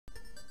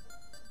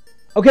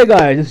Okay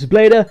guys, this is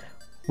Blader.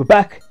 We're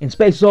back in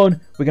Space Zone.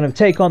 We're going to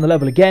take on the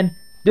level again.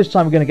 This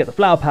time we're going to get the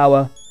flower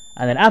power.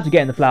 And then after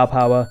getting the flower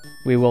power,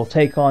 we will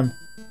take on...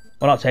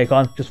 Well, not take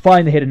on, just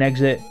find the hidden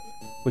exit.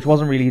 Which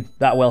wasn't really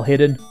that well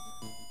hidden.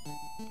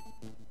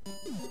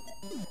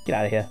 Get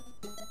out of here.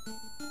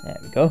 There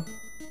we go.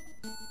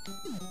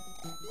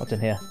 What's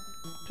in here?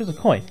 Just a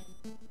coin.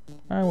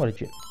 Oh, what a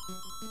chip.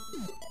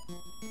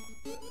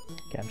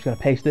 Okay, I'm just going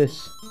to paste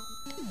this.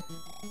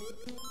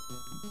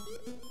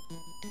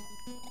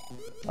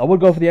 I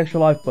would go for the extra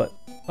life, but...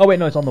 Oh wait,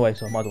 no, it's on the way,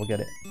 so I might as well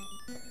get it.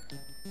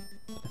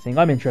 The thing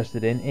I'm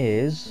interested in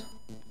is...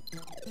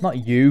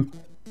 Not you.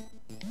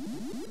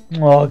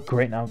 Oh,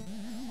 great now.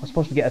 I'm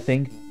supposed to get a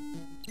thing.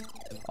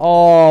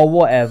 Oh,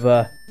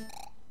 whatever.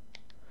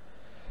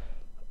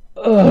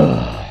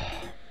 Ugh.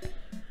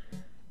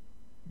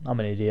 I'm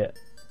an idiot.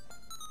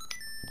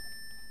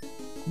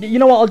 You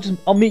know what,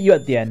 I'll meet you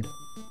at the end.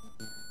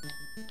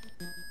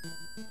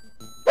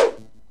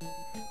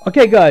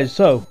 Okay guys,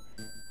 so...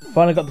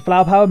 Finally got the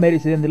flower power, made it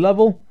to the end of the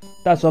level.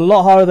 That's a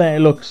lot harder than it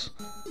looks.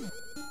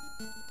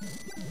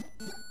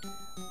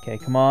 Okay,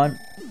 come on.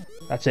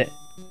 That's it.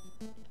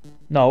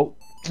 No.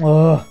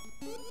 Ugh.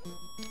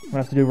 I'm gonna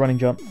have to do a running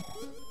jump.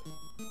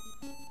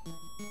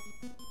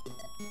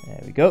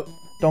 There we go.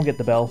 Don't get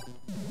the bell.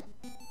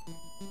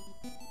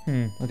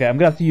 Okay, I'm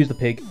gonna have to use the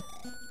pig.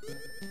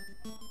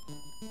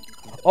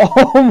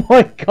 Oh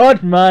my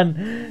god,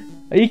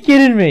 man! Are you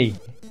kidding me?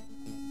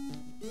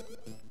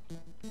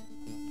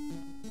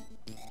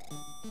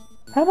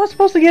 How am I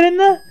supposed to get in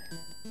there?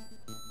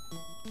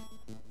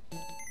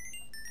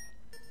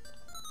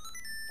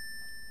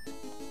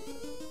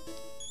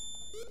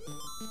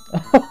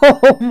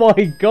 Oh my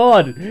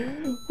god!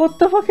 What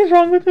the fuck is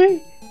wrong with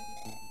me?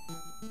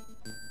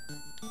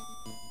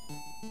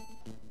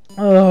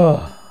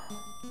 Ugh.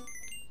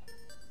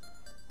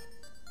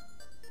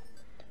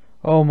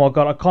 Oh my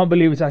god, I can't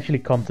believe it's actually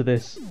come to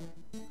this.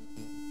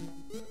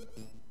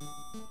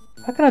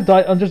 How can I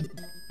die? I'm just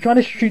trying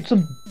to shoot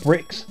some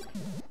bricks.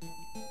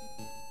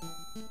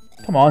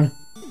 Come on.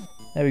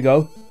 There we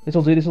go.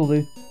 This'll do, this'll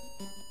do.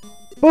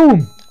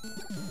 Boom!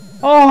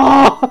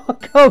 Oh,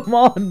 come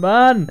on,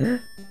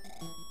 man!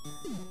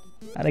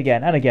 And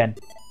again, and again.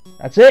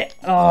 That's it!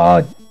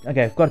 Oh,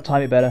 okay, I've got to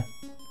time it better.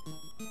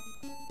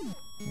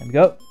 There we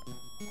go.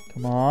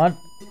 Come on.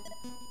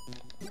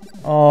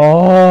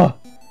 Oh!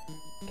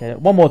 Okay,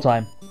 one more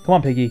time. Come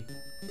on, piggy.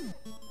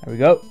 There we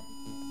go.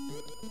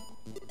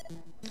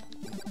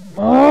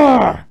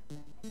 Oh! How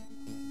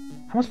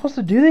am I supposed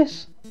to do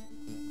this?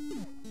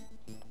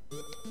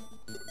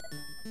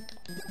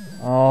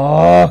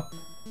 Oh!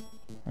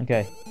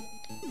 Okay.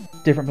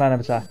 Different plan of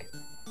attack.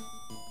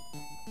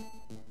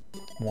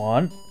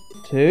 1,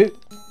 2.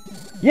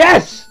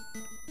 Yes!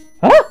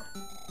 Huh?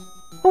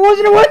 Oh,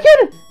 wasn't it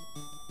working?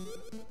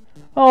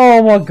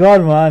 Oh my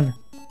god, man.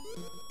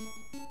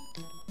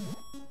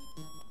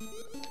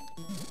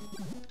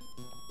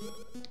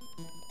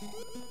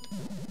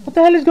 What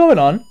the hell is going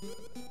on?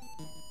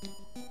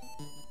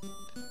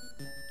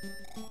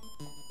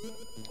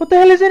 What the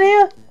hell is in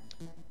here?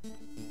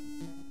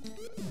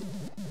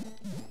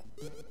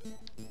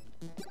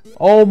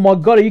 Oh my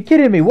god, are you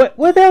kidding me?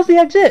 Where the hell's the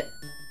exit?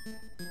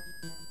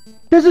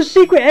 There's a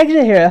secret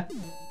exit here.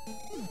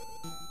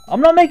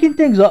 I'm not making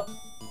things up.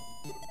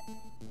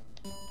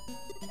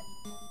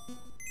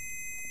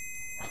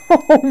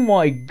 Oh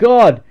my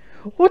god.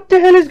 What the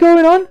hell is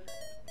going on?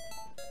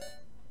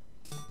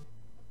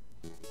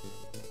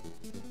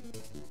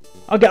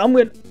 Okay, I'm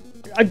gonna...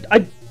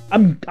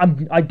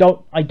 I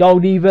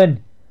don't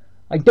even.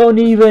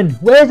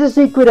 Where's the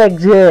secret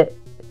exit?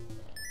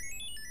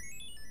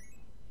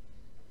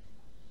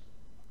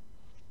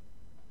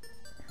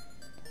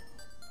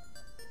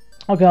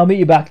 Okay, I'll meet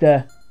you back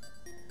there.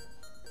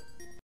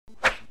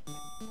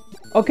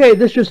 Okay,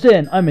 this just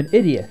in. I'm an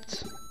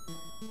idiot.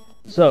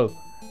 So,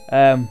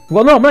 well,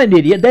 no, I'm not an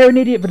idiot. They're an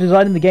idiot for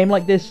designing the game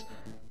like this.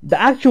 The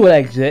actual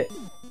exit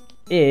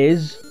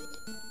is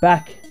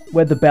back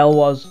where the bell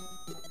was.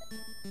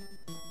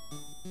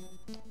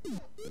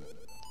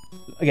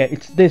 Okay,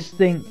 it's this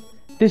thing.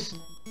 This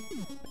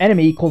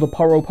enemy called a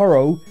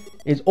Poro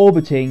is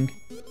orbiting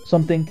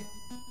something.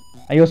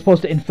 And you're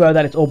supposed to infer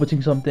that it's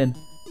orbiting something.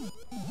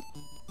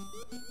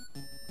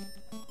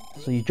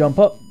 So you jump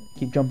up,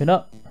 keep jumping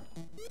up.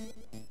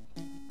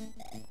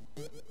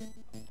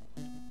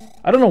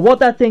 I don't know what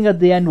that thing at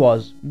the end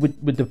was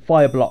with the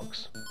fire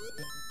blocks.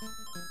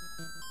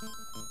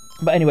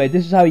 But anyway,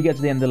 this is how you get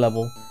to the end of the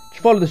level.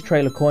 To follow this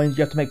trail of coins,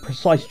 you have to make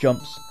precise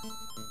jumps.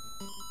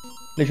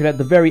 Literally at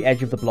the very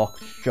edge of the block,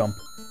 just jump.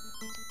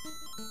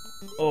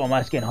 Oh man,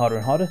 it's getting harder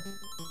and harder.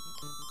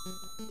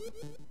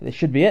 This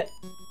should be it.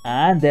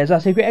 And there's our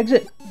secret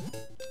exit.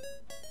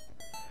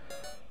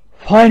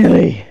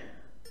 Finally!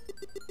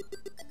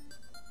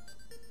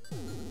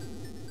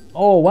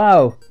 Oh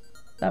wow,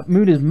 that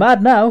moon is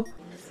mad now.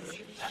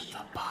 Let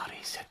the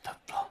bodies hit the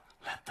floor.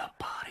 Let the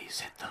bodies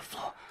hit the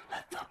floor.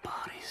 Let the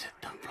bodies hit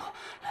the floor.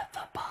 Let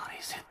the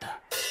bodies hit the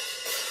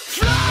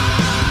floor.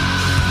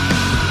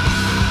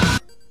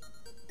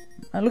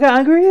 And look how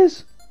angry he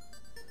is.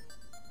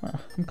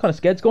 I'm kind of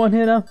scared to go on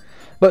here now.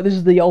 But this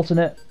is the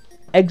alternate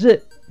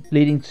exit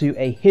leading to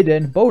a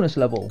hidden bonus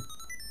level.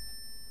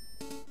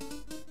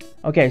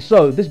 Okay,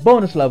 so this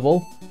bonus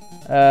level,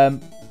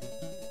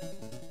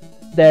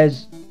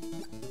 there's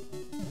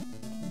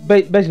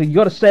basically you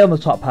got to stay on the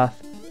top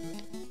path.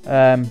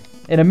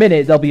 In a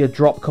minute there'll be a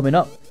drop coming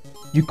up.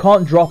 You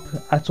can't drop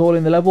at all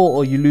in the level,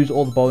 or you lose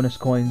all the bonus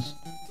coins.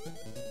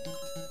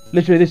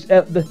 Literally,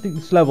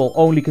 this level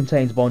only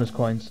contains bonus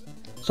coins.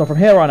 So from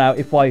here on out,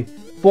 if I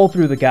fall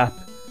through the gap,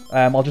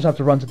 I'll just have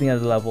to run to the end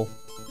of the level,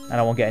 and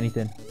I won't get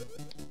anything.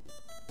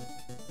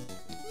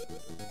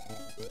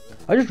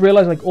 I just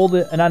realised, like, all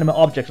the inanimate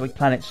objects, like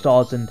planets,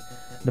 stars, and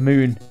the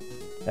moon,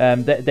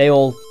 they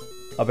all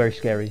are very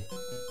scary.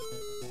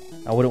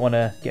 I wouldn't want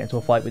to get into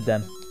a fight with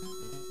them.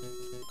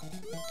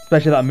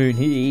 Especially that moon,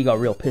 he got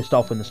real pissed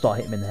off when the star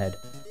hit him in the head.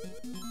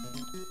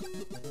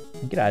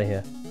 Get out of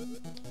here.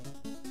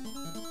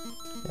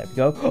 There we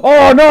go.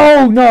 Oh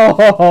no!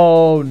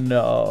 No!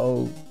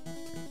 No!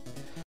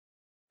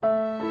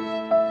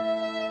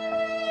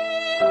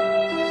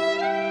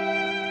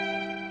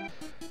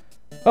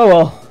 Oh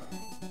well.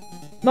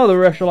 No, there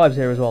were extra lives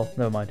here as well.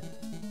 Never mind.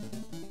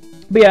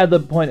 But yeah, the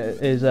point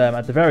is,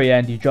 at the very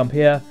end, you jump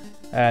here,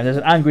 and there's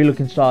an angry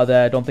looking star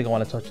there. I don't think I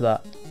want to touch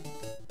that.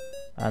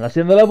 And that's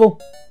the end of the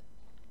level.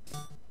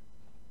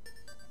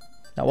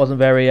 That wasn't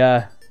very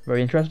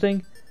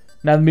interesting.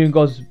 Now the moon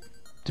goes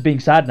to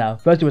being sad now.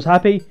 First it was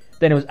happy,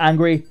 then it was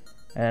angry,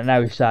 and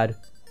now he's sad.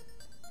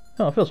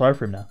 Oh, I feel sorry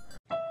for him now.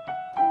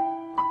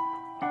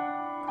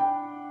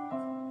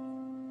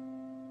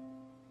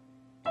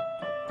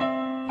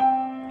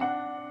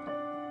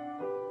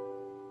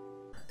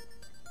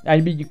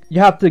 And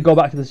you have to go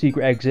back to the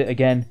secret exit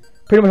again.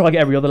 Pretty much like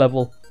every other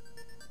level.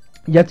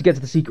 You have to get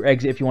to the secret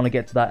exit if you want to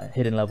get to that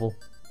hidden level.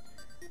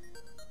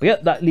 But yeah,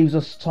 that leaves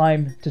us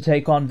time to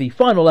take on the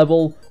final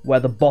level, where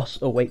the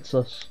boss awaits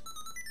us.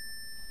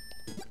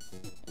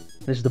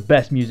 This is the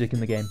best music in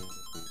the game.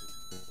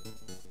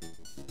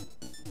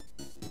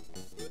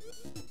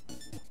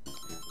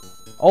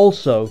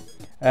 Also,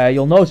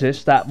 you'll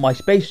notice that my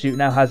spacesuit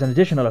now has an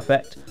additional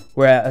effect,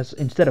 whereas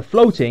instead of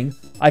floating,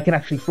 I can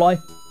actually fly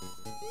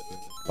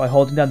by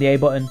holding down the A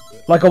button,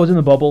 like I was in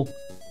the bubble,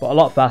 but a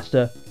lot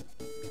faster.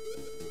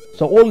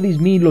 So all of these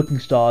mean looking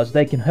stars,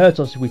 they can hurt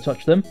us if we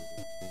touch them.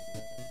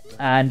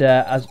 And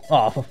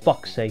oh, for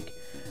fuck's sake.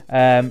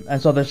 And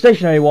so there's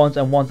stationary ones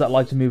and ones that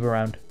like to move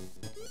around.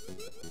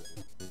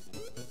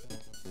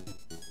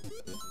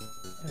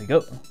 There we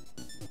go.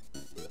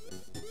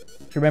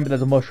 Just remember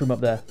there's a mushroom up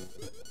there.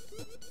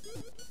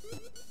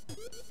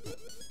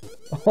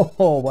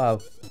 Oh wow.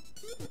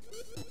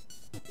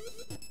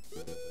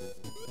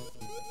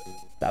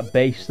 That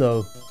base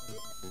though.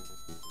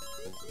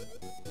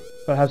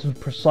 Gotta have some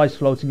precise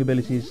floating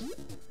abilities.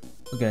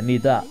 We're gonna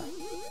need that.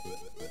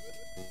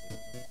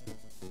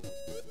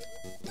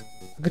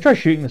 I could try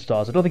shooting the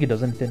stars. I don't think it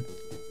does anything.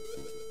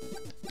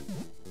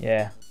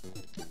 Yeah.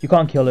 You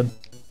can't kill him.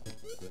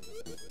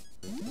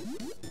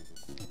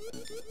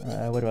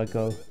 Where do I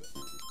go?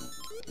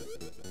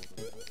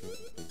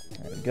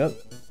 There we go.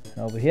 And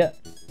over here.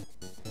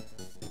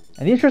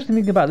 And the interesting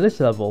thing about this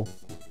level,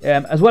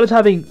 as well as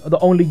having the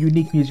only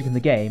unique music in the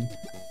game,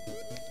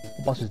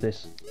 what boss is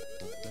this?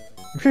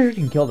 I'm sure you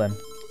can kill them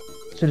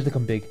as soon as they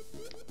become big.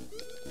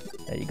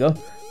 There you go.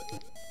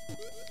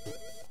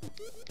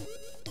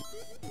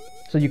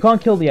 So you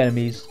can't kill the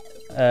enemies,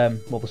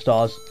 well the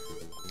stars,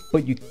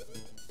 but you...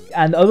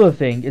 And the other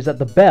thing is that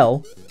the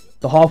bell,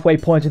 the halfway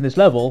point in this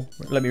level,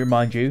 let me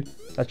remind you,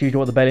 that's usually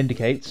what the bell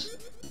indicates.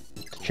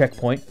 It's a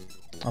checkpoint.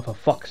 Oh, for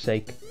fuck's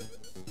sake.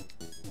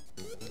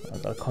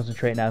 I've got to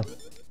concentrate now.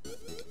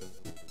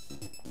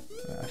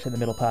 I said the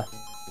middle path.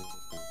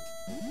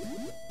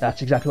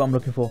 That's exactly what I'm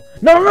looking for.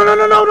 No, no, no,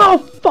 no, no, no!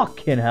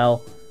 Fucking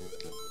hell.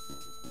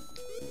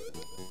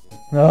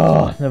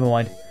 Oh, never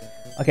mind.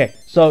 Okay,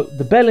 so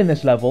the bell in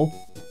this level...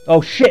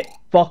 Oh shit!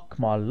 Fuck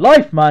my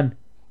life, man!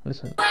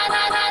 Listen.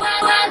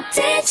 What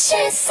did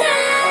she say?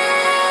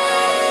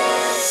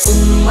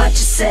 What you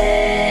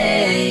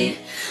say?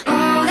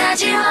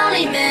 That you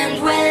only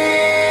meant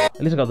when... At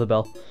least I got the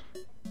bell.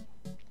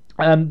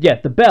 Yeah,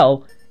 the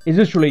bell is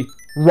literally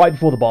right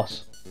before the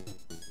boss.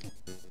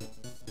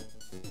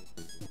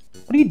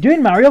 What are you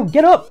doing, Mario?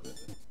 Get up!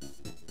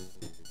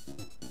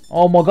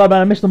 Oh my god,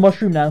 man, I missed the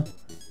mushroom now.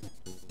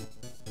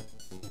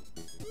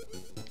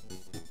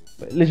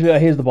 But literally,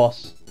 here's the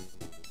boss.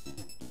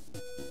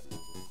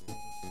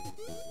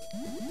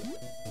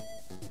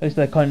 At least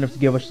they're kind enough to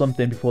give us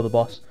something before the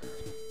boss.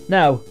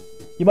 Now,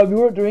 you might be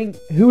wondering,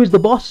 who is the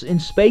boss in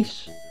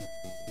space?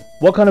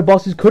 What kind of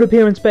bosses could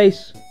appear in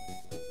space?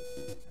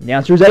 And the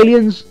answer is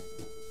aliens.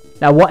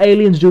 Now, what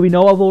aliens do we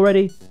know of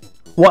already?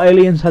 What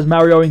aliens has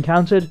Mario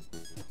encountered?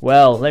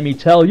 Well, let me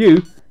tell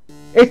you,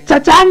 it's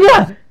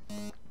Tatanga!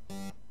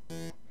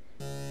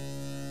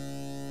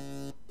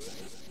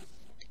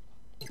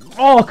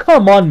 Oh,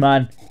 come on,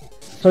 man.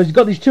 So he's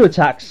got these two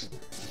attacks.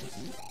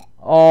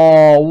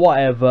 Oh,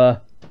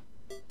 whatever.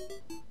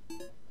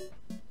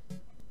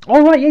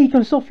 Alright, yeah, you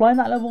can still fly in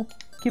that level.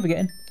 Keep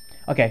forgetting.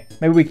 Okay,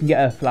 maybe we can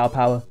get a flower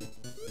power.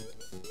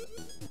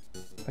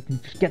 If I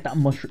can just get that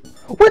mushroom.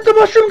 Where'd the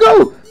mushroom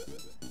go?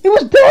 It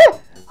was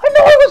there! I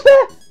know it was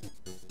there!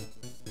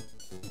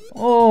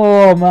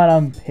 Oh man,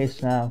 I'm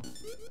pissed now.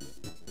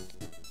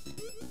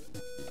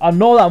 I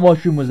know that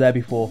mushroom was there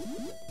before.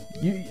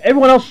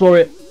 Everyone else saw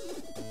it.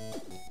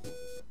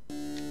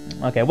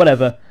 Okay,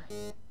 whatever.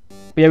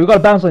 But yeah, we've got to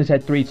bounce on his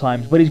head 3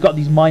 times, but he's got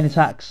these mine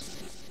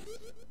attacks.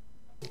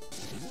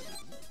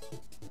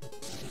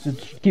 So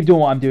just keep doing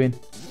what I'm doing.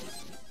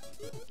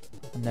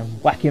 And then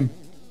whack him.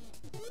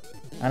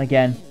 And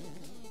again.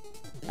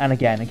 And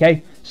again,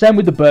 okay? Same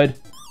with the bird.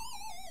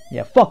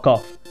 Yeah, fuck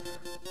off.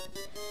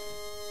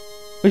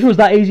 Wish it was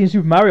that easy in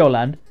Super Mario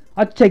Land.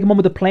 I'd take him on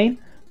with a plane.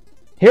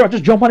 Here, I'll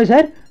just jump on his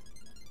head.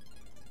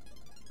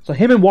 So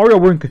him and Wario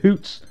were in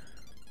cahoots.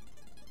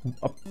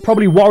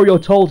 Probably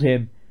Wario told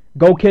him,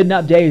 go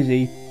kidnap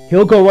Daisy,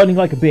 he'll go running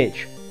like a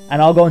bitch,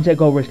 and I'll go and take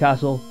over his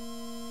castle.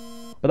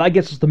 But that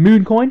gets us the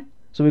moon coin.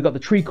 So we've got the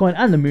tree coin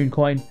and the moon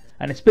coin,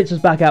 and it spits us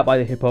back out by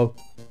the hippo.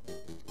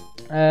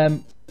 Yeah,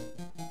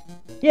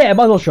 I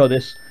might as well show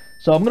this.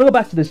 So I'm going to go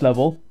back to this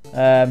level.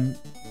 Let's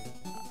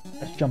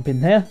jump in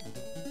there.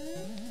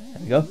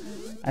 There we go.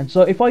 And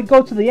so if I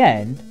go to the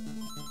end,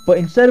 but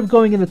instead of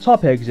going in the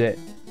top exit,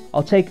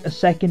 I'll take a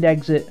second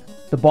exit,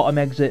 the bottom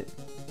exit.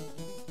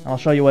 And I'll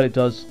show you what it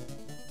does.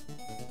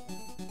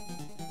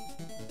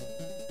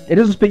 It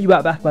doesn't spit you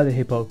out back by the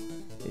hippo.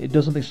 It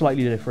does something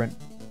slightly different.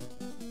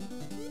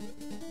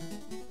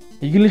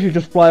 You can literally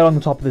just fly along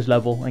the top of this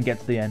level and get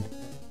to the end.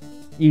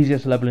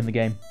 Easiest level in the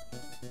game.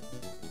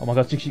 Oh my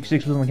god,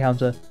 666 was on the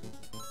counter.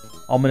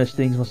 Ominous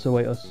things must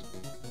await us.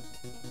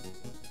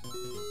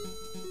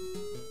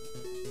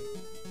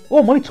 Oh,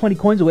 I'm only 20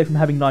 coins away from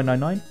having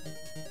 999.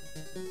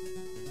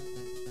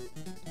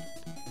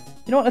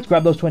 You know what, let's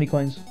grab those 20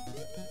 coins.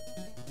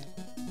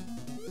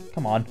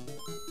 Come on.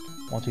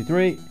 1, 2,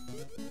 3.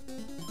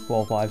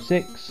 4, 5,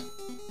 6.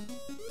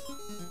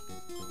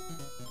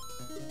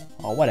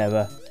 Oh,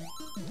 whatever.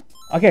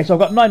 Okay, so I've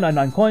got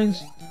 999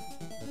 coins.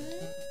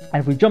 And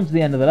if we jump to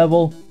the end of the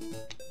level,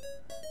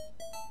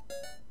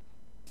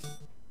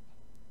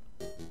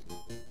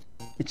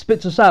 it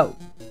spits us out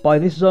by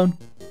this zone,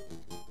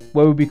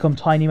 where we become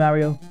Tiny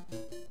Mario.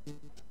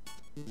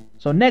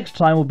 So next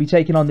time we'll be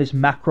taking on this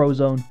macro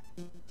zone,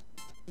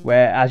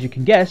 where, as you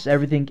can guess,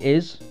 everything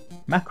is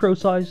macro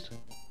sized.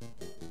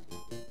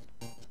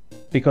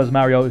 Because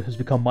Mario has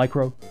become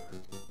micro.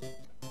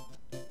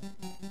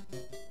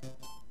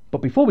 But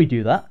before we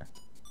do that,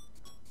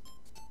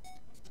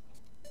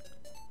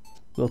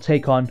 we'll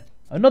take on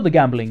another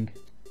gambling.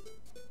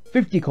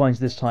 50 coins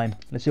this time.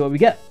 Let's see what we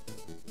get.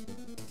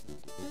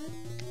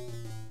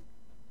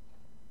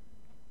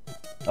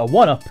 A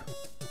 1-up.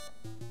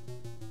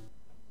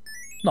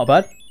 Not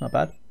bad, not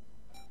bad.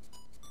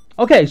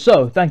 Okay,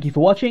 so thank you for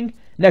watching.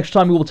 Next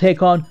time we will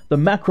take on the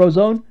macro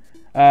zone.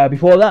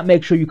 Before that,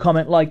 make sure you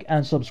comment, like,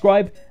 and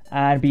subscribe.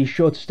 And be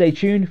sure to stay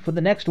tuned for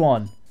the next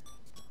one.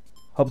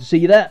 Hope to see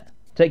you there.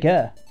 Take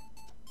care.